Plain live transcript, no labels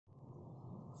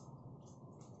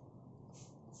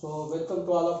So welcome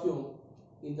to all of you.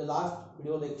 In the last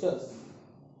video lectures,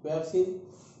 we have seen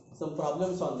some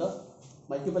problems on the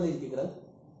multiple integral.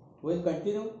 We will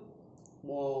continue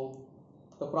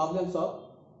the problems of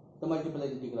the multiple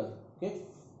integral. Okay.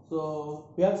 So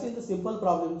we have seen the simple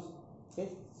problems. Okay,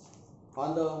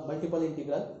 on the multiple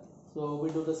integral. So we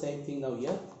do the same thing now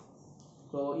here.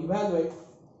 So evaluate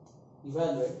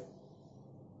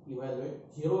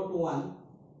 0 to 1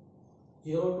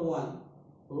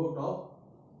 root of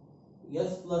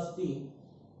s plus t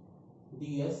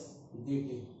ds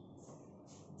dt.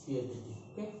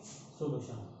 Okay,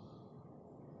 solution.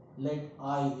 Let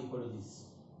I is equal to this.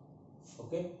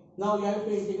 Okay, now you have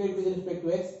to integrate with respect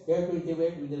to x, you have to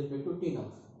integrate with respect to t now.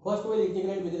 First we will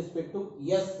integrate with respect to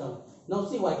s term. Now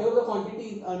see, whatever the quantity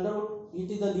is under root,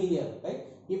 it is a linear, right?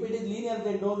 If it is linear,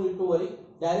 then don't need to worry.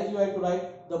 Directly you have to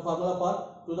write the formula for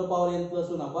to the power n plus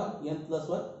 1 upon n plus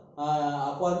 1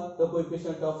 upon the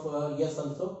coefficient of s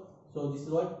also. So this is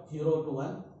what 0 to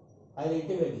 1. I will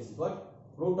integrate this. What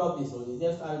root of this one is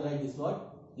just I will write this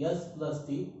what s plus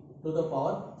t to the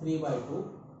power 3 by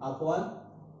 2 upon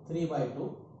 3 by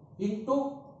 2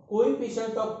 into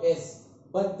coefficient of s.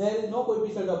 But there is no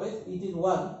coefficient of s. It is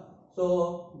 1.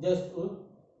 So just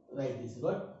write this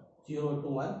what 0 to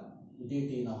 1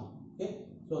 dt now. Okay.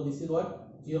 So this is what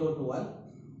 0 to 1.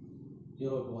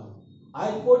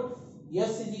 I will put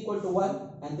s is equal to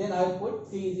 1 and then I will put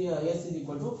t is s is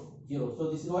equal to 0.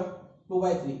 So this is what 2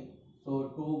 by 3.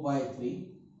 So 2 by 3.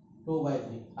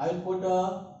 I will put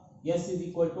s is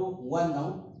equal to 1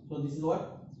 now. So this is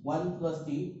what 1 plus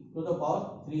t to the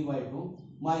power 3 by 2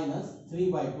 minus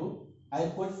 3 by 2. I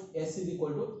will put s is equal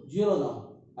to 0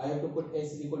 now. I have to put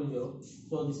s is equal to 0.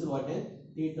 So this is what is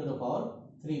t to the power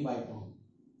 3 by 2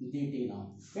 dt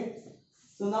now. Okay.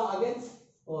 So now again,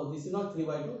 this is not 3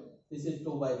 by 2. This is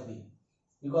 2 by 3.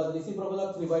 Because reciprocal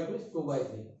of 3 by 2 is 2 by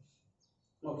 3.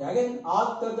 Okay. Again,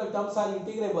 all the terms are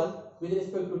integrable with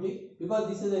respect to t because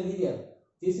this is a linear.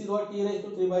 This is what t raised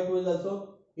to 3 by 2 is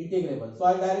also integrable. So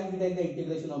I directly take the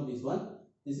integration of this one.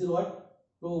 This is what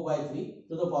 2 by 3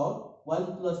 to the power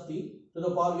 1 plus t to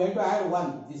the power. We have to add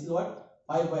 1. This is what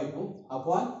 5 by 2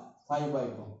 upon 5 by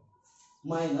 2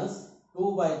 minus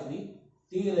 2 by 3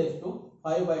 t raised to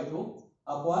 5 by 2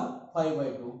 upon 5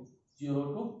 by 2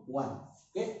 0 to 1.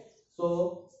 Okay.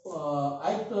 So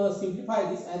I simplify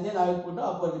this and then I will put the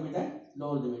upper limit and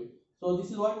lower limit. So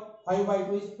this is what 5 by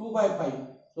 2 is 2 by 5.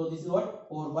 So this is what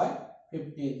 4 by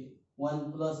 15.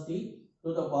 1 plus t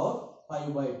to the power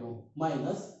 5 by 2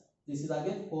 minus this is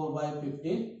again 4 by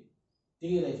 15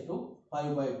 t raised to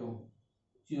 5 by 2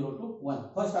 0 to 1.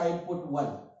 First I put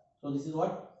 1. So this is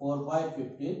what 4 by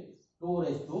 15 2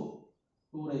 raised to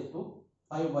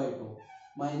 5 by 2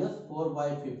 minus 4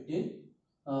 by 15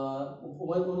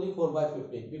 only 4 by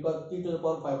 15 because t to the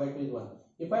power 5 by 2 is 1.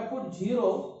 If I put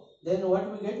 0, then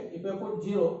what we get? If I put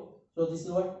 0, so this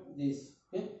is what this.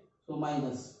 Okay. So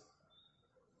minus.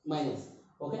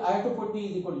 Okay. I have to put t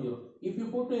is equal to 0. If you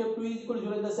put 2 is equal to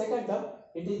 0 in the second term,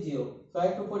 it is 0. So I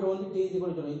have to put only t is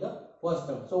equal to 0 in the first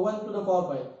term. So 1 to the power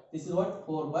 5. This is what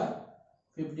 4 by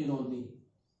 15 only.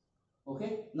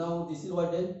 Okay. Now this is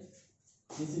what then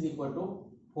this is equal to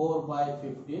 4 by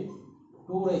 15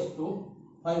 2 raised to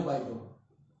 5 by 2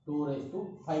 2 raised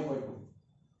to 5 by 2.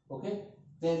 Okay.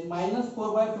 Then minus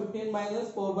 4 by 15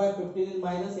 minus 4 by 15 is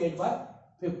minus 8 by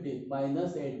 15.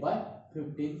 Minus 8 by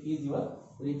 15 is your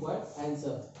required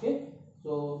answer. Okay.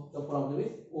 So the problem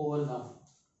is over now.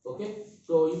 Okay.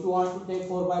 So if you want to take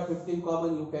 4 by 15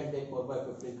 common, you can take 4 by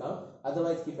 15 common.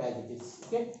 Otherwise keep as it is.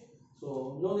 Okay.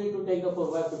 So no need to take the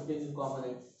 4 by 15 common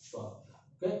and solve.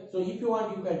 Okay. So if you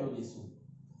want, you can do this one.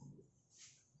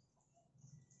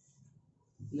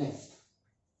 Next,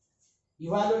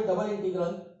 evaluate double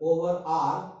integral over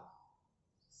r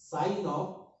sine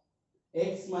of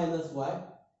x minus y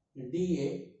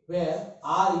dA where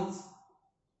r is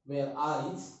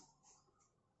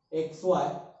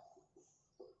xy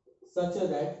such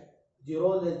that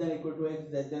 0 less than equal to x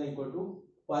less than equal to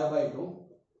y by 2,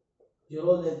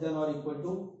 0 less than or equal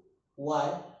to y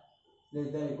less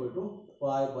than equal to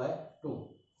y by 2.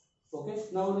 Okay.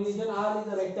 Now region R is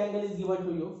a rectangle is given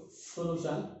to you.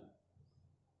 Solution.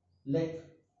 Let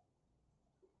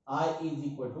I is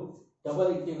equal to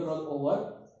double integral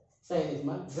over sine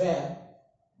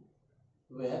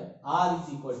where R is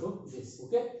equal to this.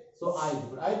 Okay. So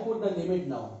I put the limit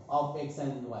now of x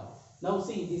and y. Now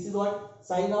see, this is what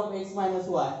sine of x minus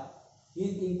y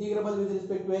is integrable with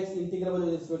respect to x, integrable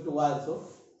with respect to y also.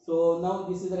 So now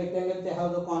this is a rectangle, they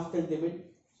have the constant limit.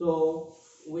 So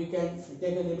we can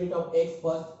take a limit of x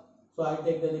first. So I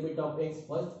take the limit of x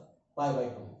first, pi by 2.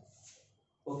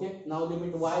 Okay. Now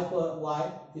limit y for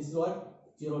y, this is what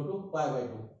 0 to pi by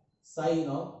 2 sine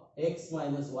of x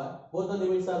minus y. Both the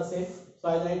limits are same, so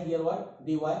I write here what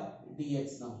dy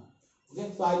dx now.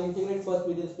 Okay, so I will integrate first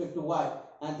with respect to y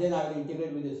and then I will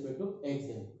integrate with respect to x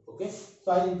then. Okay,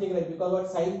 so I will integrate because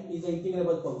what sine is an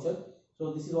integrable function.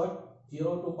 So this is what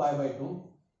 0 to pi by 2.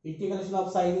 Integration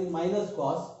of sine is minus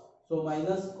cos. So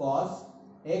minus cos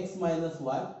x minus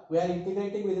y. We are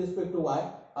integrating with respect to y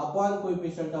upon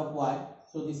coefficient of y.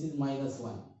 So this is minus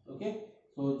 1. Okay,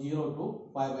 so 0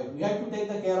 to pi by 2. We have to take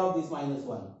the care of this minus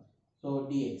 1. So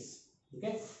dx.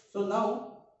 Okay, so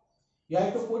now you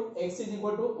have to put x is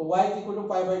equal to y is equal to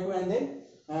pi by 2 and then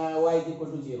y is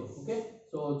equal to 0. Okay,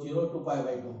 so 0 to pi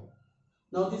by 2.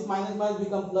 Now this minus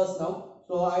become plus now.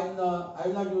 So I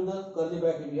will not use the curly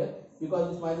bracket here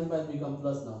because this minus become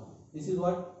plus now. This is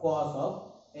what cos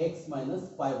of x minus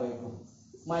pi by 2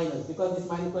 minus, because this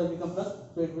minus become plus,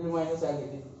 so it will be minus as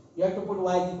it is. You have to put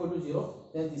y is equal to 0.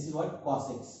 Then this is what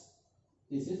cos x.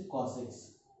 This is cos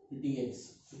x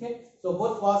dx. Okay, so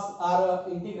both cos are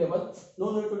integrable.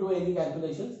 No need to do any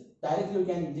calculations. Directly you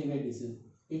can integrate this.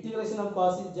 Integration of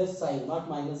cos is just sign, not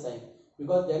minus sign,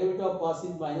 because derivative of cos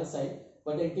is minus sign,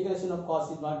 but the integration of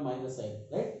cos is not minus sign,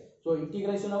 right? So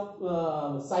integration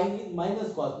of sine is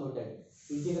minus cos, noted.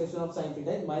 Integration of sine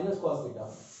theta is minus cos theta.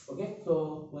 Okay,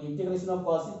 so integration of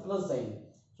cos is plus sine.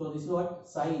 So this is what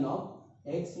sine of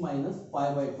x minus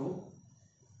pi by 2.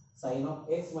 Sine of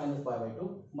x minus pi by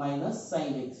 2 minus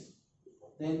sine x.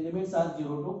 Then limits are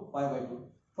 0 to pi by 2.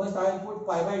 First I will put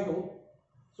pi by 2.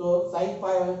 So sine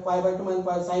pi by 2 minus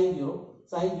pi sine 0.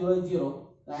 Sine 0 is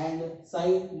 0 and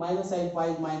sine minus sine pi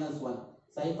is minus 1.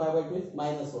 Sine pi by 2 is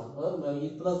minus 1 or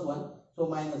is plus 1. So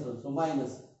minus 1. So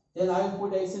minus. Then I will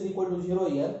put x is equal to 0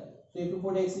 here. So if you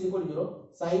put x is equal to 0,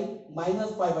 sine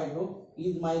minus pi by 2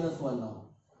 is minus 1 now.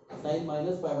 Sine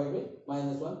minus pi by 2 is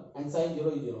minus 1 and sine 0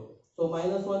 is 0. So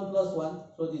minus 1 plus 1,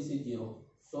 so this is 0.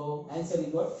 So answer is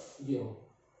what? 0.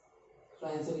 So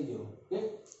answer is 0. Okay.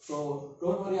 So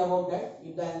don't worry about that.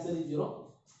 If the answer is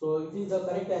 0, so it is the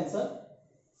correct answer.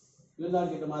 You will not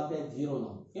get a mark as 0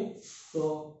 now. Okay.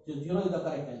 So 0 is the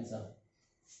correct answer.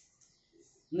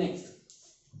 Next,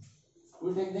 we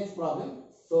will take next problem.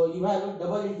 So evaluate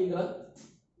double integral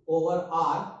over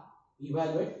r.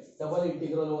 Evaluate double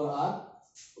integral over r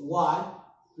y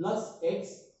plus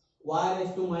x y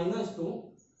raised to minus 2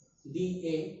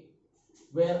 dA,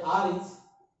 where r is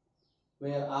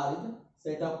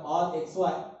set of all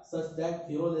xy such that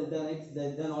 0 less than x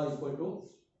less than or equal to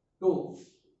 2,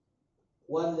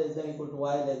 1 less than equal to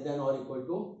y less than or equal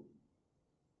to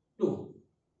 2.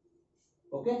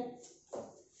 Okay,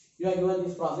 you are given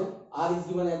this problem. R is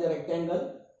given as a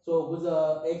rectangle, so whose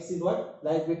x is what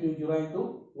lies between 0 and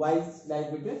 2, y is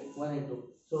lies between 1 and 2.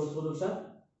 So solution,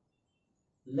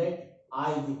 let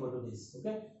I is equal to this.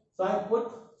 Okay, so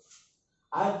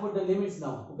I put the limits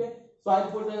now. Okay, so I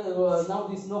put now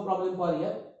this no problem for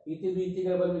here. It is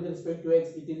integrable with respect to x.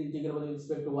 It is integrable with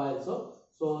respect to y also.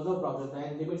 So no problem.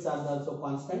 And limits are also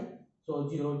constant. So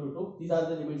 0 to 2. These are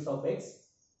the limits of x.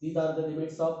 These are the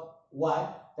limits of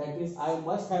y. That is, I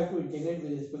must have to integrate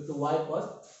with respect to y first.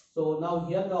 So now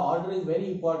here the order is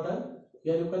very important.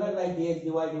 Here you cannot write dx, dy,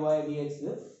 dx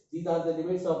here. These are the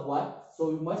limits of y. So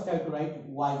we must have to write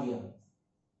y here,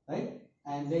 right?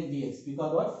 And then dx,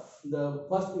 because what? The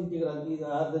first integral, these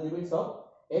are the limits of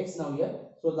x now here.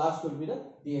 So last will be the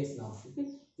dx now. Okay,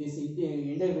 this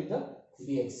ended with the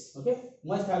dx. Okay,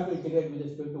 must have to integrate with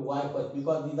respect to y first,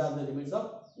 because these are the limits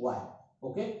of y.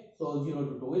 Okay, so 0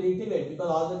 to 2 will integrate because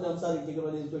all the terms are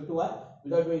integrable with respect to y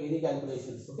without doing any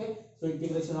calculations. Okay, so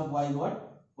integration of y is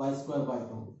what? Y square by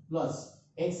 2 plus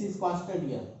x is constant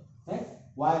here, right?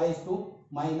 Y raised to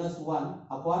minus 1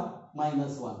 upon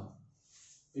minus 1,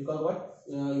 because what?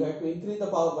 You have to increase the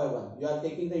power by 1. You are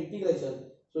taking the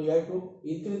integration, so you have to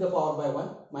increase the power by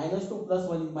 1. Minus 2 plus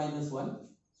 1 is minus 1.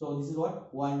 So this is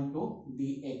what? 1 to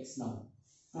dx now.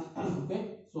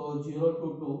 Okay, so 0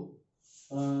 to 2.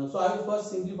 So I will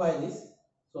first simplify this.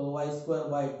 So y square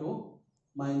by 2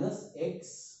 minus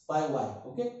x by y.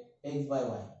 Okay, x by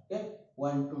y. Okay,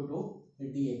 1 to 2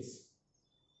 dx.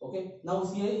 Okay, now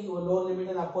see your lower limit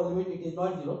and upper limit, it is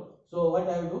not 0. So what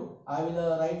I will do? I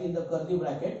will write in the curly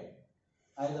bracket.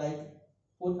 I will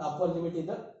put upper limit in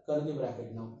the curly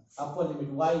bracket now. Upper limit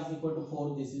y is equal to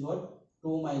 4. This is what?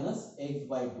 2 minus x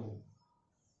by 2.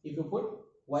 If you put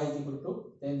y is equal to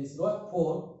 2, then this is what?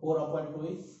 4. 4 upon 2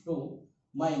 is 2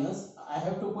 minus, I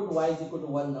have to put y is equal to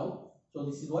 1 now. So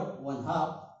this is what? 1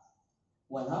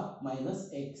 half minus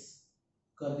x,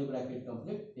 curly bracket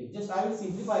complete. Just I will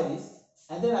simplify this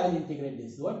and then I will integrate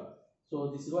this. What?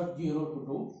 So this is what? 0 to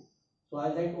 2. So I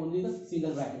will write only the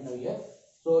single bracket now here.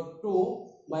 So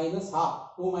 2 minus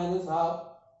half. 2 minus half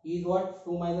is what?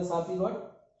 2 minus half is what?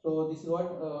 So this is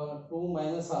what? 2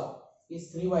 minus half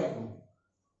is 3 by 2.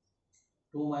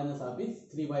 2 minus half is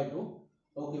 3 by 2.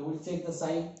 Okay, we'll check the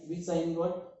sign. Which sign is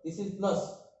what? This is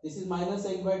plus. This is minus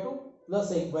x by 2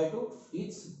 plus x by 2.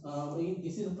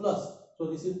 This is plus.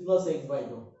 So this is plus x by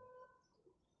 2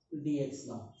 dx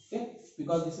now. Okay,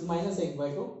 because this is minus x by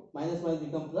 2. Minus minus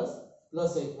become plus.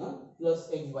 Plus x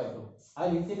by 2. I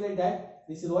will integrate that.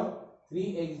 This is what?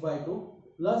 3x by 2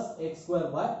 plus x square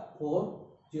by 4,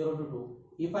 0 to 2.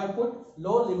 If I put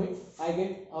lower limit, I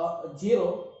get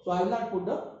 0. So I will not put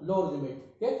the lower limit.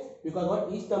 Okay, because what?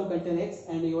 Each term contains x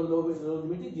and your lower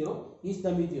limit is 0. Each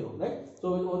term is 0, right?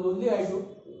 So only I should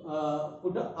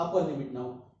put the upper limit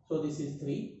now. So this is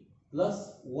 3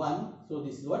 plus 1. So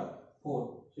this is what?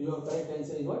 4. So your correct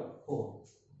answer is what? 4.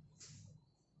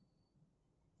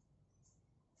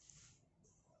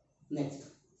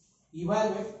 Next,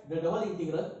 evaluate the double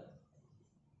integral.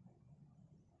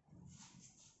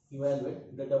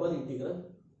 Evaluate the double integral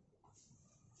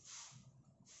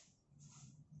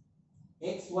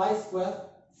xy square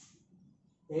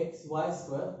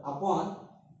upon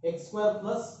x square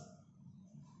plus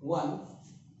 1,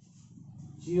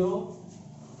 0,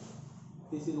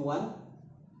 this is 1,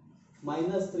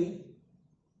 minus 3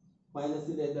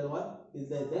 less than 1 is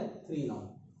less than 3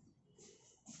 now.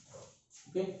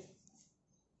 Okay,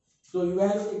 so you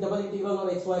evaluate the double integral of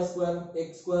xy square,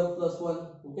 x square plus 1.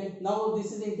 Okay, now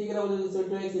this is integrable with respect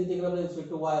to x, integrable with respect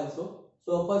to y also.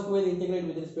 So first we will integrate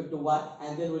with respect to y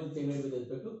and then we will integrate with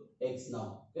respect to x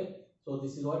now. Okay, so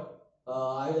this is what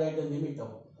I will write the limit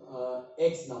of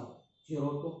x now,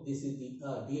 0 to, this is the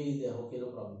dA is there. Okay, no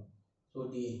problem. So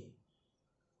dA,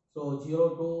 so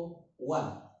 0 to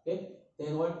 1. Okay,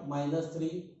 then what? Minus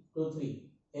 3 to 3,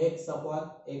 x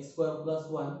upon x square plus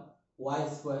 1 y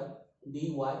square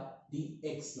dy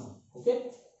dx now.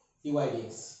 Okay, dy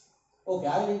dx. Okay,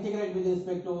 I will integrate with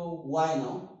respect to y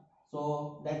now.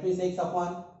 So that means x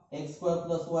upon x square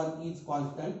plus 1 is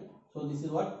constant. So this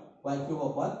is what? Y cube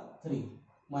upon 3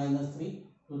 minus 3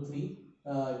 to 3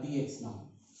 dx now.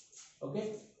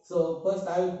 Okay, so first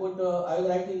I will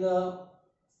write in the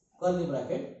curly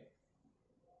bracket.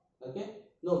 Okay,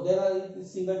 no, there are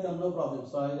single term, no problem.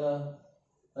 So I will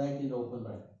write in the open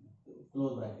bracket,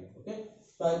 close bracket. Okay,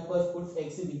 so I will first put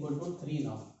x is equal to 3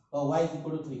 now, or y is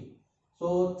equal to 3.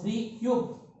 So 3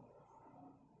 cube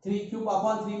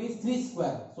upon 3 means 3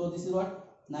 square. So this is what?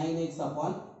 9x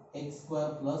upon x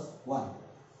square plus 1.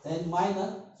 Then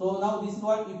minus. So now this is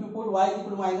what? If you put y is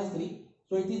equal to minus 3,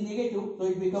 so it is negative. So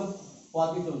it becomes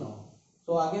positive now.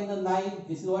 So again the 9.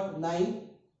 This is what?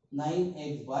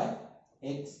 9x by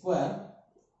x square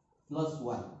plus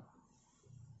 1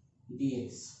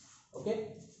 dx.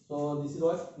 Okay. So this is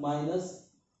what? Minus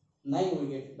 9 we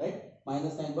get, right?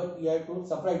 Minus 9, but we have to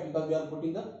subtract because we are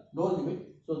putting the lower limit.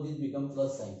 So this becomes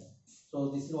plus sign. So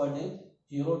this is what? Then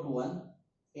 0 to 1,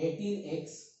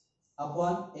 18x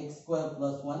upon x square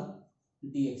plus 1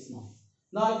 dx now.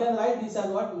 Now I can write this as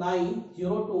what? 9,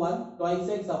 0 to 1 twice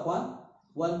x upon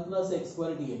 1 plus x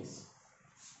square dx.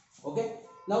 Okay.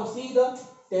 Now see the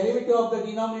derivative of the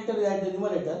denominator is at the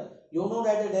numerator. You know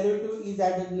that the derivative is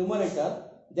at the numerator.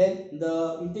 Then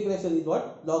the integration is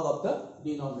what? Log of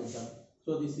the denominator.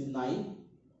 So this is 9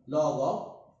 log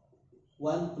of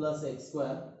 1 plus x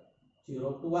square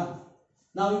 0 to 1.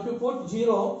 Now if you put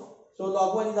 0, so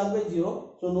log 1 is always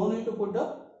 0. So no need to put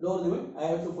the lower limit. I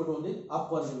have to put only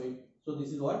upper limit. So this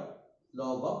is what?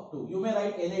 Log of 2. You may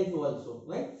write ln 2 also,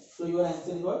 right? So your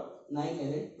answer is what? 9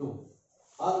 ln 2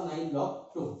 or 9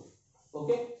 log 2.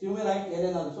 Okay. So you may write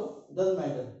ln also. Doesn't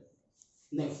matter.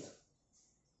 Next.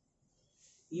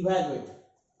 Evaluate.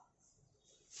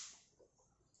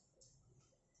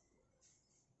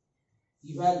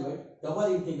 Evaluate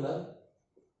double integral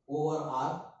over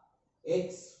r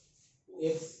x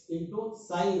into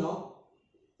sine of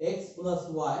x plus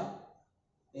y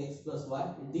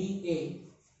dA,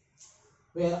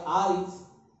 where r is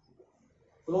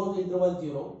closed interval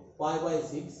 0 pi by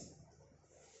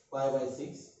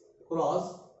 6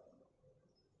 cross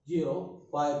 0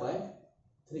 pi by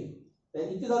 3. Then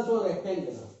it is also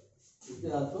rectangular.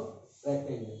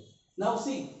 Now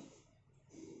see,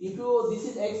 if this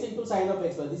is x into sine of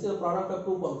x, this is a product of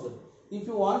two functions. If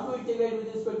you want to integrate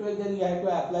with respect to x, then you have to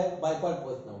apply by part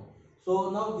first now. So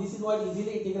now this is what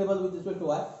easily integrable with respect to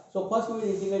y. So first we will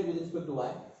integrate with respect to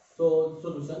y. So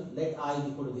solution, let I is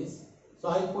equal to this. So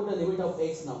I put the limit of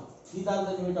x now. These are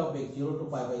the limit of x, 0 to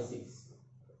pi by 6.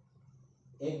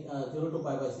 0 to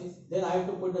pi by 6. Then I have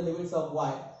to put the limits of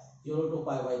y, 0 to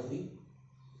pi by 3.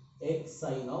 X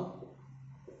sine of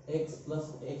x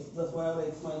plus y or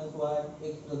x minus y,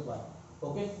 x plus y.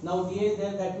 Okay. Now dA is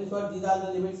there. That means what? These are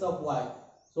the limits of y.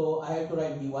 So I have to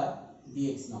write dy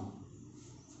dx now.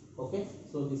 Okay,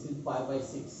 so this is pi by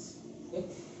 6. Okay,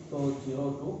 so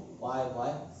 0 to pi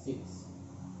by 6.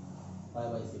 Pi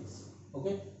by 6.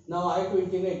 Okay, now I have to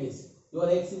integrate this. Your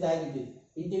x is as it is.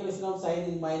 Integration of sine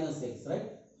is minus x, right?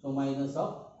 So minus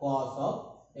of cos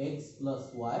of x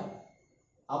plus y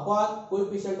upon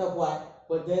coefficient of y,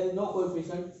 but there is no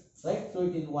coefficient, right? So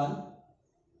it is 1.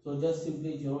 So just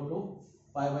simply 0 to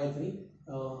pi by 3,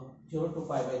 0 to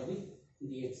pi by 3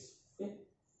 dx. Okay.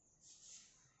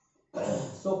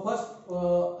 So first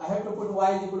I have to put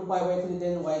y is equal to pi by 3,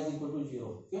 then y is equal to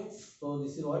 0. Okay. So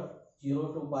this is what?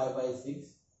 0 to pi by 6.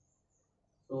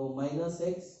 So minus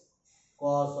x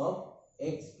cos of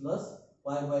x plus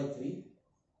pi by 3.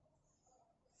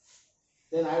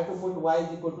 Then I have to put y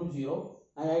is equal to 0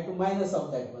 and I have to minus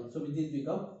of that one. So this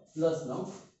become plus now,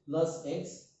 plus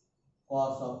x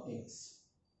cos of x,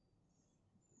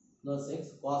 plus x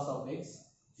cos of x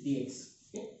dx.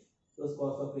 Okay, plus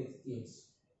cos of x dx.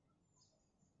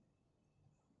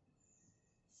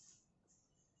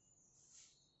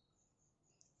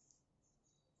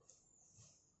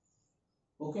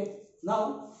 Okay,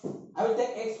 now I will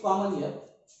take x common here.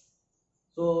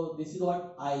 So this is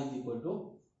what I is equal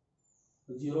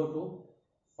to 0 to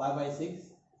pi by 6.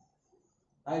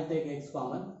 I will take x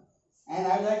common and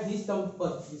I will write this term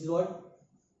first. This is what?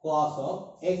 Cos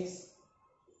of x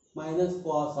minus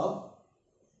cos of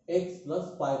x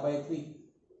plus pi by 3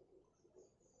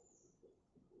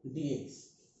 dx.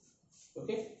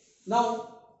 Okay,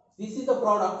 now this is the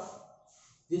product.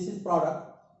 This is product.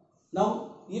 Now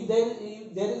if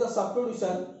there is a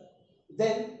substitution,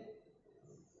 then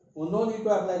no need to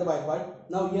apply the by part.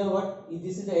 Now here what?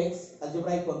 This is the x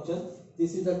algebraic function.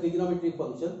 This is the trigonometric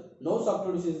function. No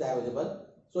substitution is available.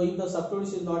 So if the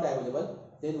substitution is not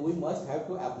available, then we must have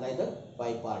to apply the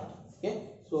by part. Okay.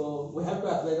 So we have to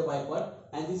apply the by part,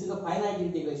 and this is a finite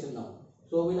integration now.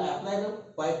 So we'll apply the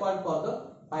by part for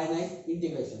the finite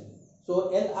integration.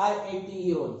 So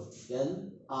LIATE rule.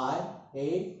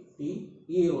 LIATE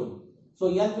rule. So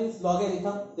L means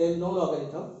logarithm. There is no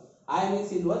logarithm. I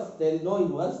means inverse. There is no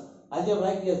inverse.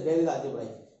 Algebraic, yes, there is algebraic.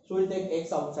 So we'll take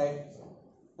x outside,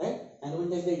 right? And we'll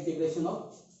take the integration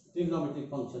of trigonometric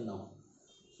function now.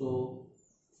 So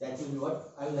that will be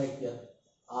what I will write here.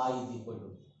 I is equal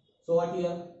to. So what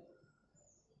here?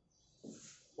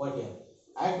 What here?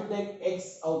 I have to take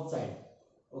x outside.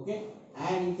 Okay?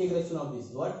 And integration of this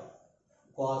what?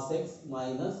 Cos x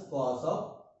minus cos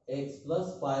of x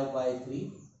plus pi by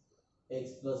 3.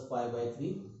 X plus pi by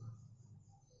 3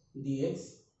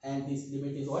 dx, and this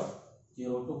limit is what?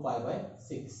 0 to pi by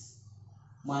 6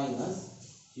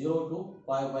 minus 0 to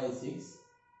pi by 6,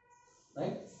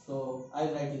 right? So I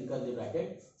will write in curly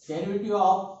bracket derivative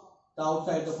of the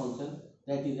outside the function,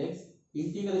 that is x,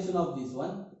 integration of this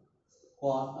one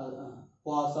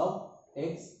cos of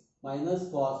x minus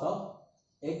cos of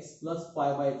x plus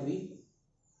pi by 3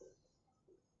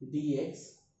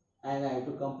 dx, and I have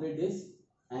to complete this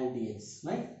and dx,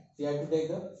 right? So you have to take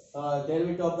the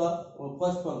derivative of the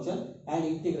first function and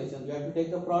integration. You have to take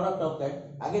the product of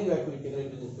that. Again you have to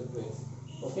integrate with respect to x.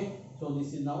 Okay. So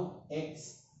this is now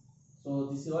x. So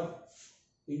this is what?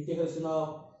 Integration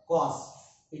of cos.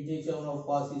 Integration of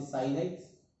cos is sin x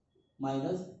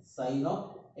minus sin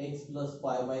of x plus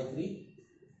pi by 3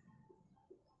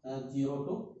 and 0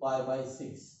 to pi by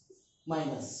 6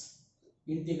 minus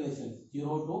integration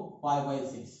 0 to pi by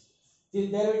 6. The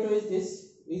derivative is this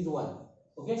is 1.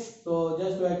 Okay, so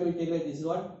just we have to integrate this is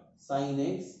what? Sin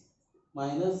x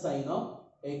minus sin of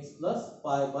x plus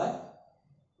pi by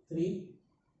 3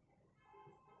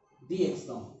 dx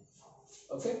now.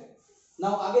 Okay,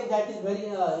 now again that is very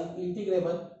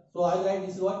integrable. So I write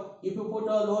this is what? If you put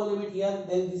a lower limit here,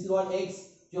 then this is what? X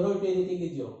 0 to anything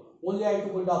is 0. Only I have to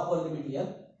put the upper limit here.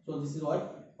 So this is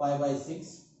what? Pi by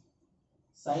 6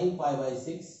 sin pi by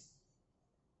 6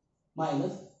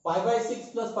 minus pi by 6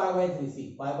 plus pi by 3.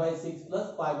 See, pi by 6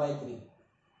 plus pi by 3.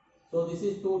 So this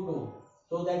is 2, 2.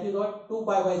 So that is what? 2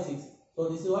 pi by 6. So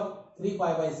this is what? 3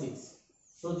 pi by 6.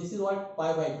 So this is what?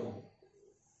 Pi by 2.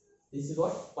 This is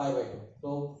what? Pi by 2.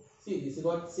 So see, this is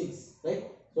what? 6, right?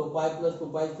 So pi plus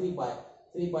 2 pi, 3 pi.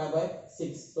 3 pi by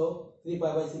 6. So 3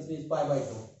 pi by 6 means pi by 2.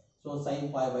 So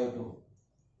sin pi by 2.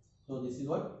 So this is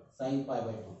what? Sin pi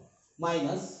by 2.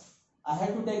 Minus, I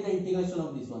have to take the integration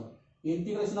of this one.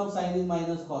 Integration of sin is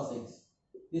minus cos x.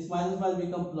 This minus must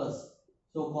become plus.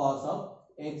 So cos of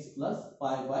x plus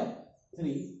pi by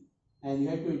 3. And you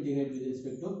have to integrate with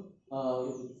respect to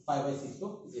pi by 6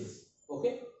 to this.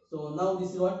 Okay. So now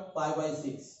this is what? Pi by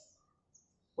 6.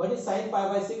 What is sin pi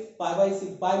by 6? Pi by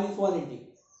 6. Pi means 180.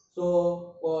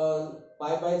 So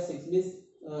pi by 6 means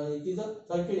it is a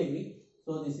 30 degree.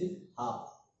 So this is half.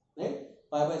 right?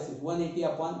 Pi by 6, 180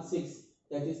 upon 6,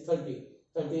 that is 30.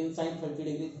 30 in sine 30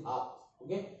 degrees half.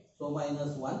 Okay, so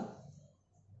minus 1.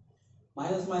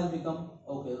 Minus minus become,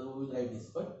 okay, so we will write this,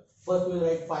 but first we will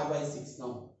write pi by 6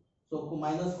 now. So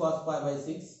minus cos pi by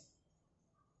 6.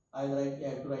 I will write, I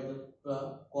have to write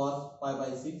cos pi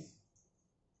by 6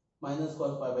 minus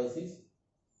cos pi by 6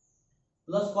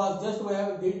 plus cos, just we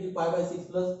have did the pi by 6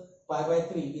 plus pi by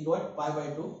 3 is what? Pi by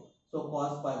 2. So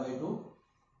cos pi by 2.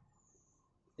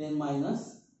 Then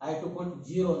minus, I have to put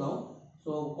 0 now.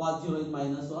 So cos 0 is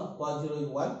minus 1, cos 0 is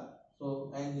 1.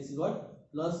 So, and this is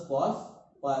what? Plus cos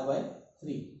pi by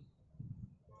 3.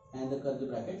 And the curly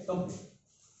bracket complete.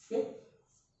 Okay.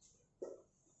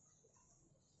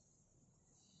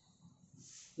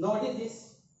 Now what is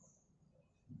this?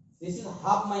 This is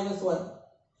half minus 1.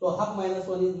 So half minus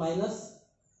 1 is minus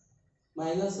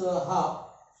half.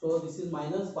 So this is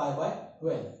minus pi by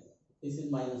 12. This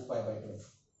is minus pi by 12.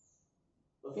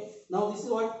 Okay. Now this is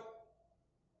what?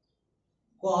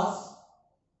 Cos.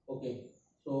 Okay.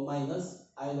 So minus,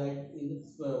 I will write in the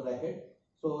square bracket.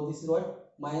 So this is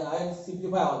what? I will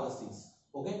simplify all those things.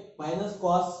 Okay. Minus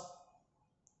cos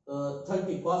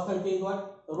 30. Cos 30 is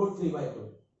what? Root 3 by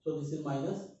 2. So this is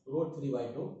minus root 3 by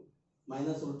 2.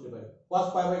 Minus root 3 by 2.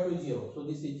 Cos pi by 2 is 0. So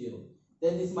this is 0.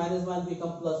 Then this minus 1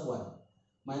 become plus 1.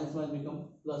 Minus 1 become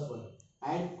plus 1.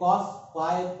 And cos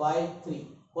pi by 3.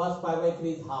 Cos pi by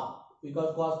 3 is half.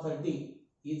 Because cos 30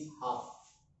 is half.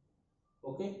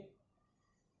 Okay.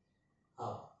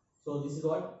 Half. So this is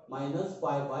what? Minus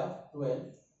pi by 12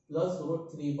 plus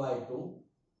root 3 by 2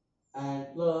 and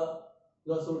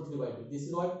plus root 3 by 2. This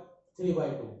is what? 3 by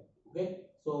 2. Okay.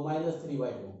 So minus 3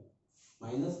 by 2.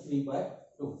 Minus 3 by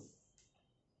 2.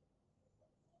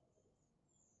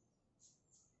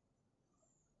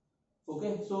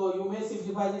 Okay. So you may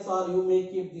simplify this or you may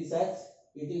keep this as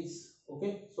it is.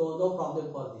 Okay. So no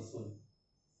problem for this one.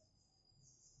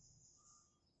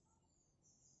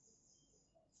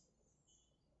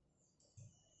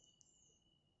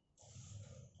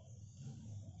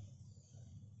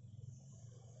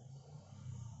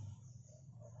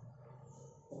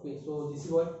 Okay, so this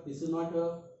is what? This is not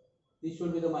this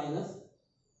should be the minus.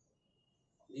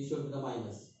 This should be the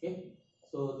minus. Okay,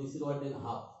 so this is what? Then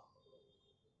half.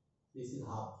 This is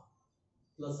half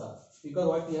plus half. Because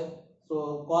what here?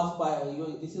 So cos pi,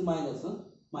 this is minus, huh?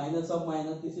 Minus of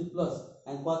minus, this is plus,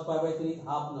 and cos pi by 3 is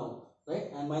half now,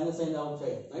 right? And minus sign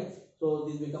outside, right? So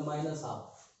this become minus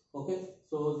half. Okay,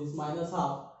 so this minus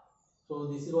half. So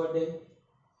this is what? Then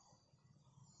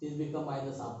this become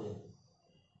minus half. Then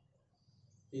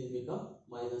this become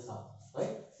minus half,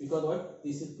 right? Because what?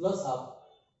 This is plus half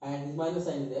and this minus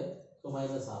sign is there, so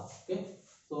minus half. Okay,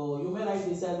 so you may write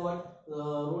this as what?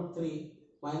 Root 3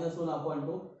 minus 1 upon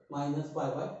 2 minus pi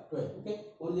by 12. Okay,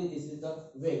 only this is the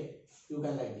way you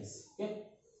can write this. Okay,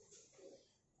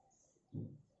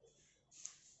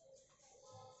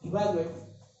 evaluate.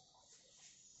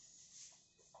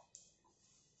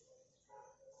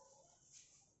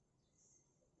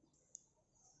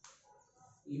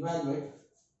 Evaluate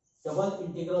double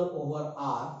integral over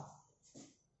r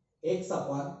x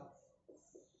upon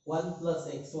 1 plus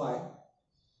xy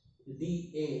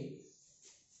dA.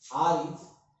 R is,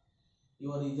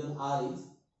 your region R is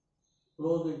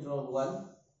closed interval 1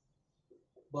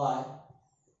 by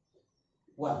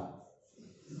 1.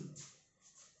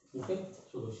 Okay,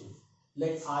 solution.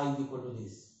 Let I is equal to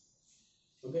this.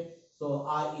 Okay, so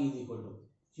I is equal to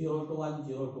 0 to 1,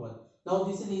 0 to 1. Now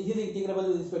this is easily integrable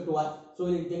with respect to y, so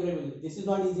we will integrate with it. This is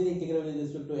not easily integrable with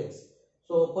respect to x.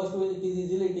 So first it is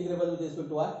easily integrable with respect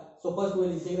to y. So first we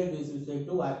will integrate with respect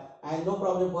to y, and no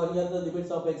problem for here the limits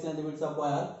of x and limits of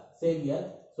y are same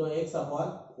here. So x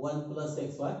upon 1 plus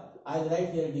xy. I will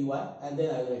write here dy and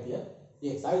then I will write here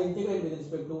dx. I will integrate with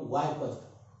respect to y first.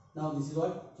 Now this is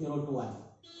what? 0 to 1.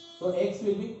 So x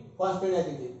will be constant as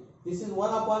it is. This is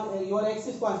 1 upon your x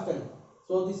is constant.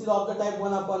 So this is of the type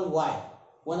 1 upon y.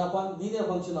 1 upon linear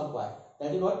function of y.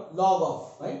 That is what? Log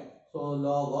of, right? So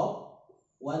log of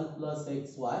 1 plus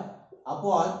xy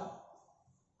upon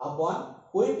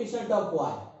coefficient of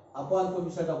y. Upon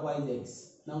coefficient of y is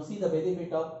x. Now see the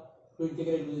benefit of to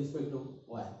integrate with respect to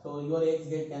y. So your x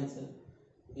get cancelled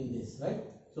in this, right?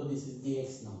 So this is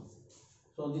dx now.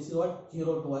 So this is what?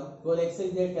 0 to 1. Your x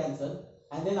is get cancelled,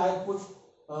 and then I will put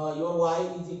your y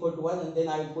is equal to 1, and then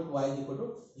I will put y is equal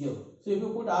to 0. So if you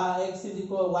put x is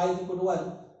equal, y is equal to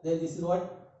 1, then this is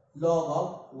what? Log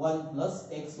of 1 plus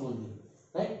x only,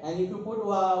 right? And if you put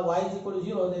y is equal to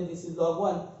 0, then this is log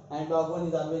 1, and log 1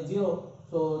 is always 0.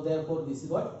 So therefore this is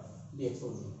what? Dx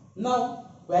only. Now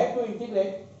we have to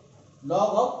integrate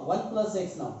log of 1 plus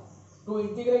x now. To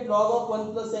integrate log of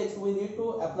 1 plus x, we need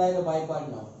to apply the by part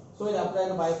now. So we'll apply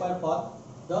the by part for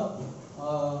the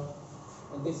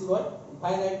this is what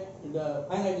finite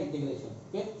integration.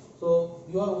 Okay, so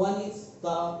your one is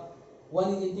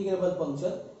integrable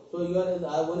function. So your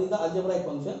one is the algebraic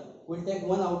function. We'll take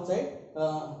one outside.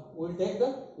 We'll take the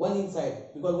one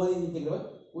inside because one is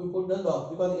integrable. We put the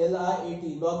log because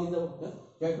LIAT log is the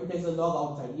you have to take the log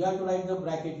outside. You have to write the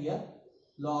bracket here,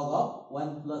 log of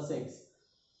 1 plus x.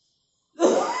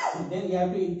 Then you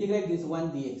have to integrate this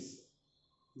 1 dx.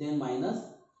 Then minus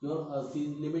your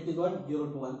limit is what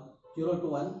 0 to 1, 0 to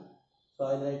 1. So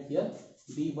I write here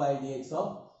d by dx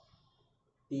of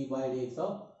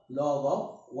log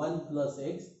of 1 plus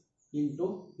x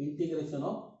into integration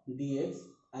of dx,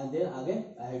 and then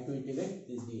again I have to integrate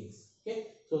this dx. Okay,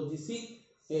 so this is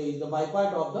the by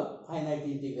part of the finite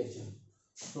integration.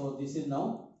 So this is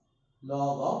now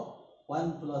log of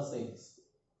 1 plus x,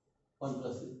 1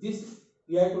 plus x. This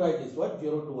you have to write this what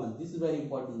 0 to 1. This is very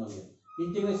important now here.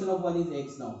 Integration of 1 is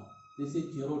x now. This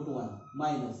is 0 to 1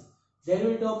 minus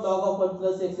derivative of log of 1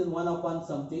 plus x is 1 upon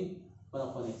something, 1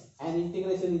 upon x, and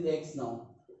integration is x now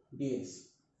dx.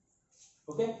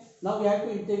 Okay, now we have to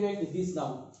integrate this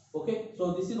now. Okay,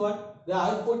 so this is what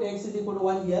I will put x is equal to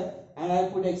 1 here, and I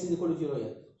will put x is equal to 0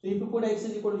 here. So if you put x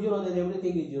is equal to 0, then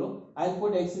everything is 0. I will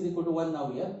put x is equal to 1 now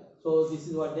here. So this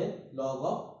is what then log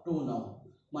of 2 now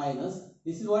minus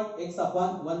this is what x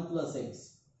upon 1 plus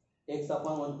x, x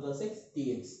upon 1 plus x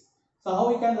dx. So how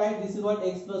we can write this is what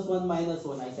x plus 1 minus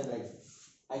 1 I can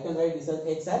write this as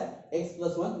x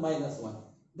plus 1 minus 1.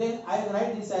 Then I will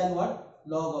write this as what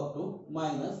log of 2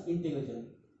 minus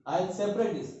integration. I will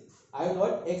separate this. I will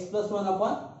what x plus 1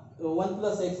 upon 1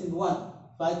 plus x is 1.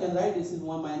 So I can write this is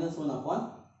 1 minus 1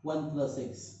 upon 1 plus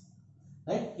x.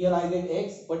 Right, here I get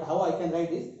x, but how I can write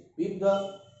this? If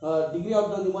the degree of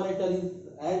the numerator is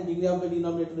and degree of the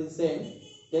denominator is same,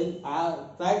 then I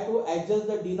try to adjust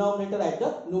the denominator at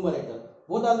the numerator.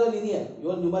 Both are the linear.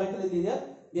 Your numerator is linear,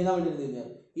 denominator is linear.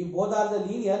 If both are the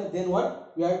linear, then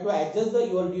what? You have to adjust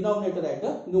your denominator at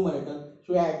the numerator.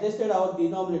 So we adjusted our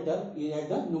denominator at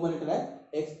the numerator at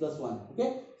x plus 1.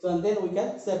 Okay. So and then we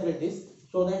can separate this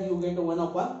so that you get 1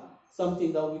 upon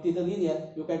something now which is a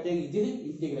linear. You can take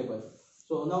easily integrable.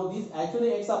 So now this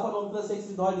actually x upon 1 plus x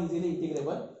is not easily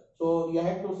integrable. So you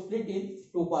have to split in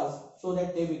two parts so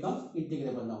that they become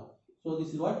integrable now. So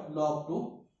this is what log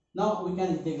 2. Now we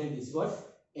can integrate this what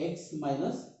x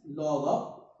minus log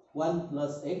of 1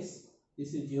 plus x.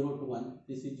 This is 0 to 1.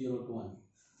 This is 0 to 1.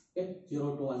 Okay,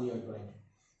 0 to 1 you have to write.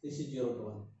 This is 0 to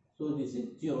 1. So this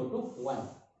is 0 to 1.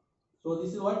 So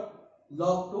this is what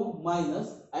log 2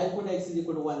 minus I will put x is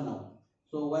equal to 1 now.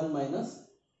 So 1 minus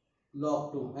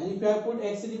log 2. And if you have put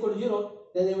x is equal to 0,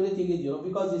 then everything is 0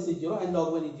 because this is 0 and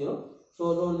log 1 is 0.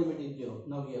 So lower limit is 0.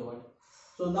 Now here what?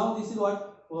 So now this is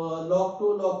what log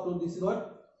 2. This is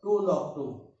what 2 log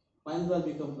 2. Minus 1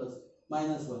 become plus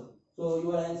minus 1. So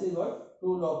your answer is what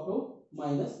 2 log 2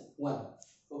 minus 1.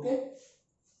 Okay.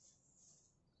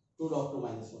 2 log 2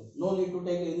 minus 1. No need to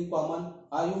take any common.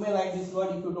 You may write this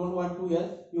word if you don't want to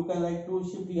here. You can write 2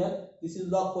 shift here. This is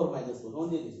log 4 minus 1.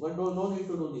 Only this. But no need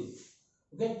to do this.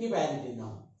 Okay. Keep as it is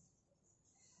now.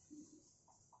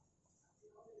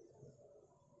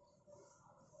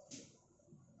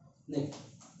 Next,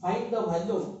 find the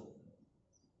volume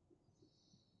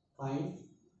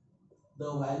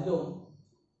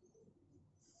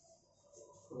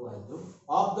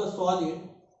of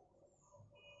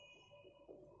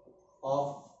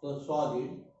the solid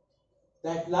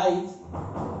that lies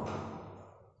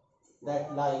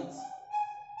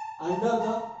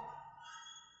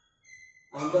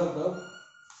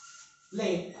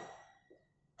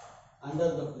under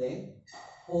the plane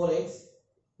 4x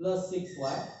plus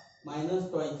 6y minus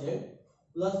twice z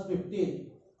plus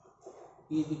 15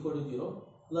 is equal to 0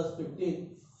 plus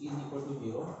 15 is equal to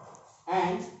 0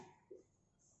 and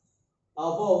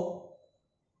above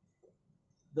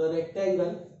the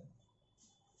rectangle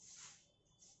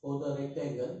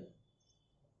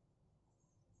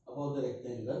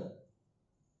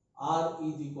r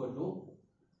is equal to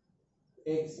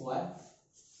xy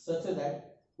such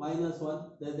that minus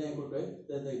 1 less than equal to x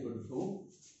less than equal to 2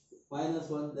 minus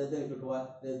 1 less than equal to y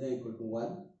less than equal to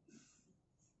 1.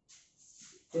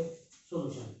 Okay,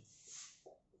 solution.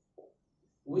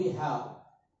 We have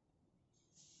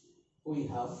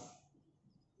 4x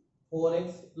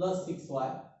plus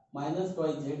 6y minus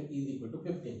twice z is equal to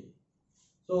 15.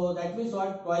 So that means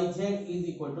what? Twice z is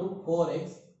equal to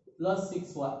 4x plus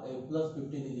 6y plus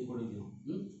 15 is equal to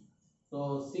 0. So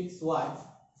 6y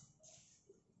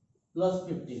plus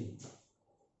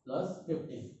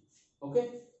 15. Okay.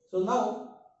 So now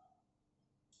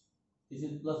this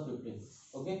is plus 15.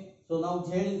 Okay. So now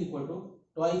z is equal to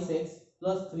twice x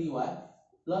plus 3y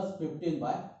plus 15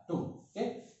 by 2.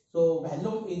 Okay, so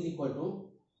volume is equal to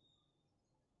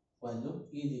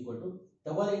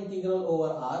double integral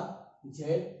over r z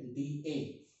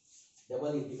dA,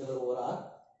 double integral over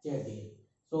r z dA.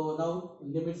 So now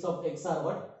limits of x are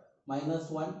what? Minus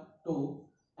 1 2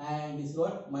 and this is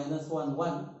what? Minus 1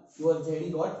 1. Your z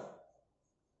is what?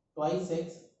 Twice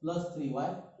x plus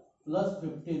 3y plus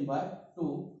 15 by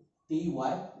 2 dy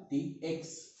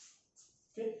dx.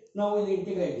 Okay, now we'll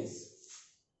integrate this.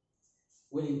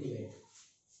 We will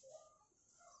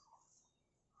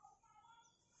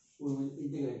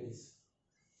integrate this.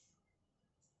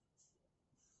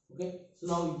 Okay, so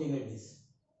now integrate this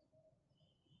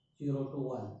 0 to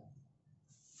 1.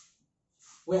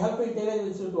 We have to integrate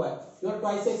with 0 to y. Your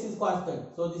twice x is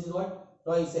constant, so this is what?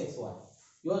 Twice xy.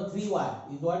 Your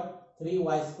 3y is what?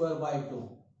 3y square by 2.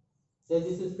 Then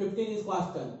this is 15 is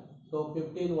constant, so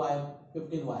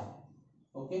 15y.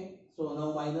 Okay, so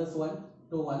now minus 1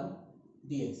 to 1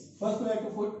 dx. First we have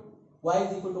to put y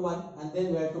is equal to 1 and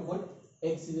then we have to put y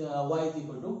is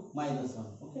equal to minus 1.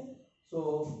 Okay,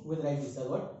 so we'll write this as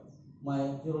what?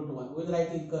 My 0 to 1. We'll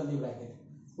write in curly bracket.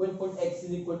 We'll put x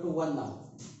is equal to 1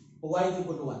 now. Y is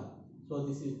equal to 1. So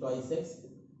this is twice x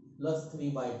plus 3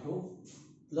 by 2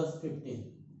 plus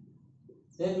 15.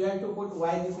 Then we have to put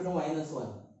y is equal to minus 1.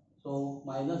 So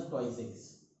minus twice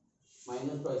x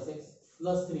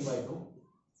plus 3 by 2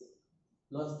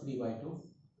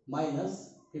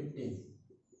 minus 15.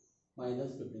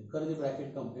 Curly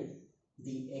bracket complete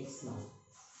dx now.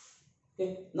 Okay,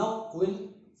 now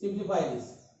we'll simplify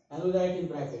this and we'll write in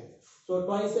bracket. So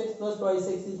twice x plus twice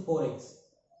x is 4x.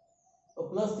 So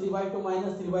plus 3 by 2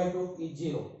 minus 3 by 2 is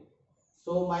 0.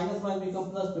 So minus 1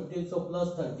 becomes plus 15, so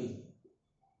plus 30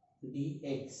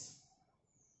 dx.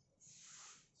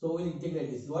 So we'll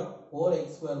integrate this. What?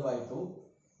 4x square by 2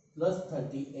 plus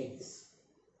 30x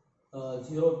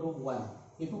 0 to 1.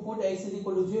 If you put x is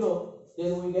equal to 0,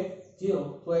 then we get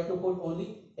 0. So I have to put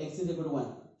only x is equal to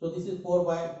 1. So this is 4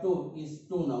 by 2 is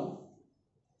 2 now.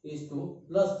 Is 2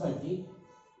 plus 30.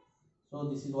 So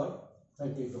this is what?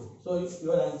 32. So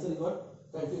your answer is what?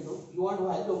 32. You want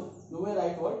value? You may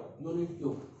write what? Unit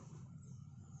cube.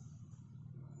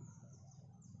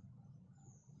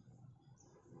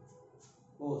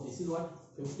 Oh, this is what?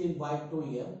 15 by 2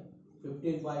 here.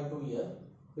 15 by 2 here.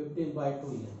 15 by 2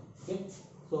 here. Okay.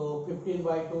 So 15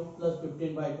 by 2 plus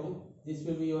 15 by 2. This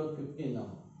will be your 15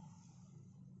 now.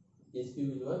 This will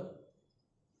be your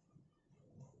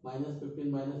minus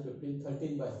 15 minus 15,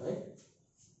 13 by, right?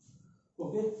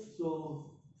 Okay,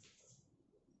 so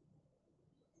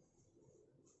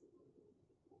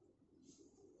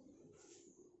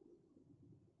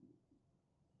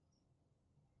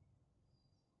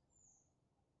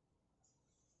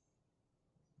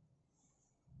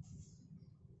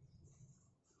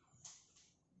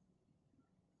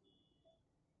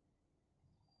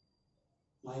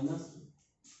minus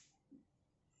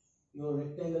your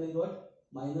rectangle is what?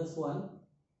 Minus 1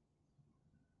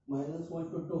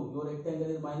 to 2. Your rectangle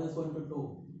is minus 1 to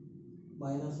 2.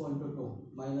 Minus 1 to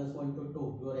 2. Minus 1 to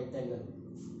 2. Your rectangle.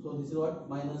 So this is what?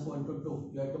 Minus 1 to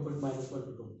 2. You have to put minus 1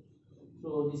 to 2.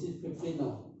 So this is 15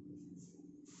 now.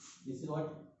 This is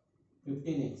what?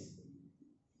 15x.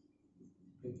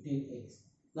 15x.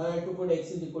 Now I have to put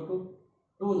x is equal to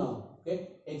 2 now. Okay?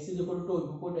 X is equal to 2. If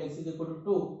you put x is equal to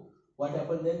 2, what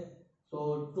happens then?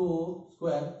 So 2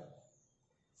 square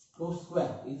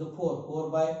is a 4. 4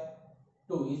 by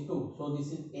 2 is 2. So this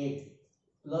is 8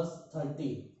 plus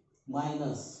 30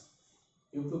 minus.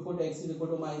 If you put x is equal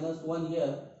to minus 1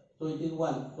 here, so it is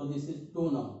 1. So this is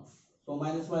 2 now. So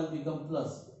minus 1 become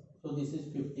plus. So this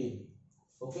is 15.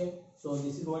 Okay. So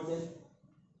this is what then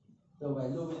the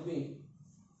value will be.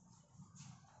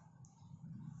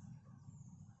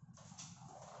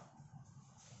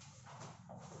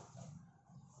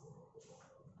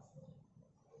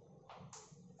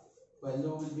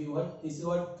 Value will be what? This is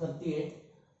what? 38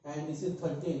 and this is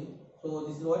 13. So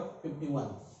this is what?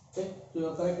 51. Okay. So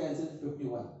your correct answer is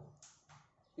 51.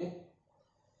 Okay.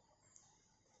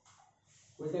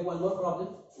 We'll take one more problem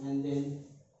and then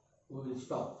we will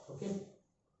stop. Okay.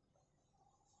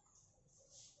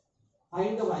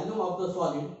 Find the volume of the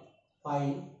solid.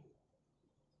 Find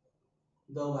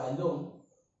the volume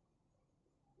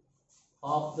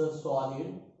of the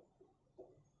solid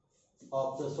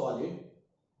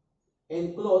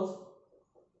enclosed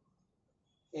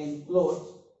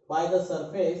by the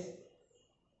surface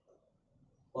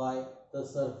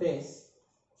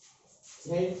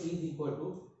z is equal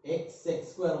to x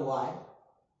square y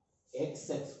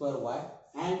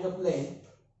and the plane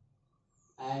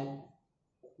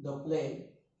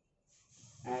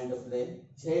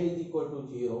z is equal to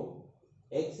 0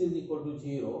 x is equal to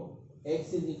 0,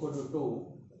 x is equal to 2,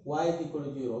 y is equal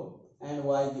to 0 and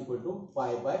y is equal to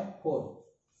 5 by 4.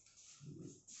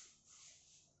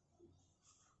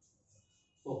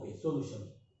 Okay, solution.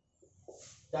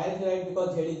 Directly write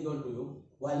because z is given to you.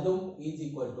 Volume is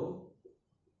equal to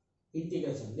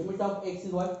integration. Limit of x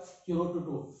is what? 0 to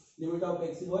 2. Limit of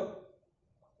x is what?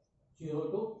 0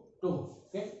 to 2.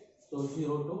 Okay. So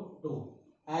 0 to 2.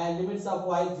 And limits of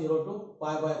y 0 to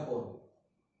pi by 4.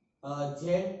 Z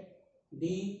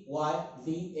dy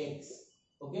dx.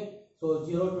 Okay. So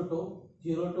 0 to 2.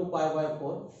 0 to pi by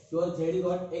 4. Your z is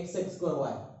what? X square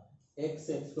y. X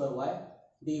square y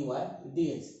dy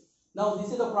dx. Now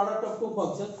this is the product of two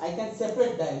functions. I can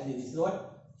separate directly. This is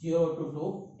what? 0 to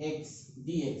 2 x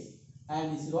dx.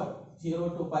 And this is what? 0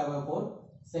 to pi by 4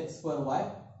 sec square y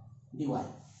dy.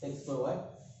 Sec square y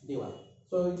dy.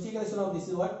 So integration of this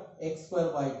is what? X square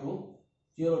by 2,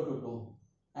 0 to 2.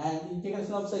 And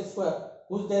integration of sec square.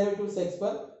 Whose derivative is sec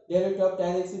square? Derivative of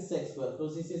tan x is sec square. So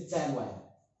this is tan y.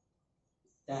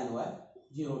 Tan y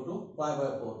 0 to pi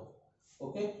by 4.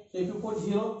 Okay. So if you put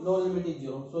 0, lower limit is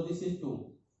 0. So this is 2.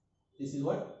 This is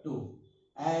what? 2.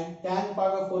 And tan pi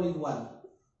by 4 is 1.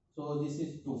 So this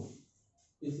is 2.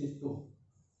 This is 2.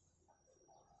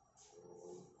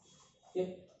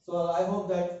 Okay. So I hope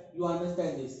that you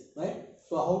understand this, right?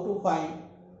 So how to find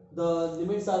the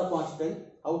limits are constant,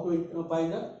 how to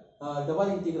find the double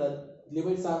integral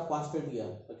limits are constant here.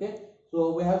 Okay.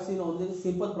 So we have seen only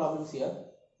simple problems here.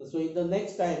 So in the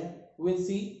next time we will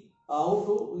see how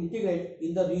to integrate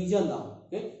in the region now.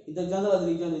 Okay. In the general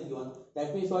region is given.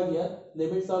 That means what here?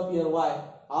 Limits of here y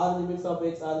or limits of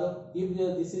x are the, if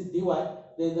this is dy,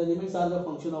 then the limits are the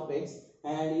function of x,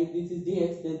 and if this is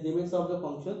dx, then limits of the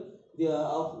function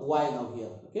of y now here.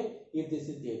 Okay. If this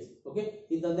is dx. Okay.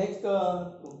 In the next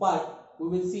part we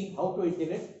will see how to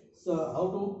integrate. So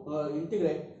how to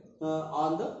integrate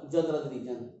on the general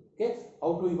region. Okay.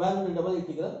 How to evaluate the double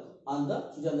integral on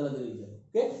the general region.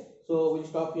 Okay. So we'll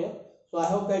stop here. So I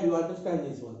hope that you understand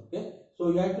this one. Okay.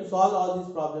 So you have to solve all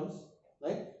these problems,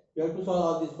 right? You have to solve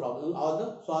all these problems, all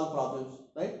the solve problems,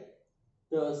 right?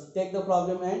 Take the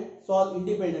problem and solve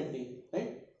independently,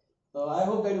 right? I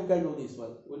hope that you can do this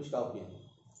one. We'll stop here.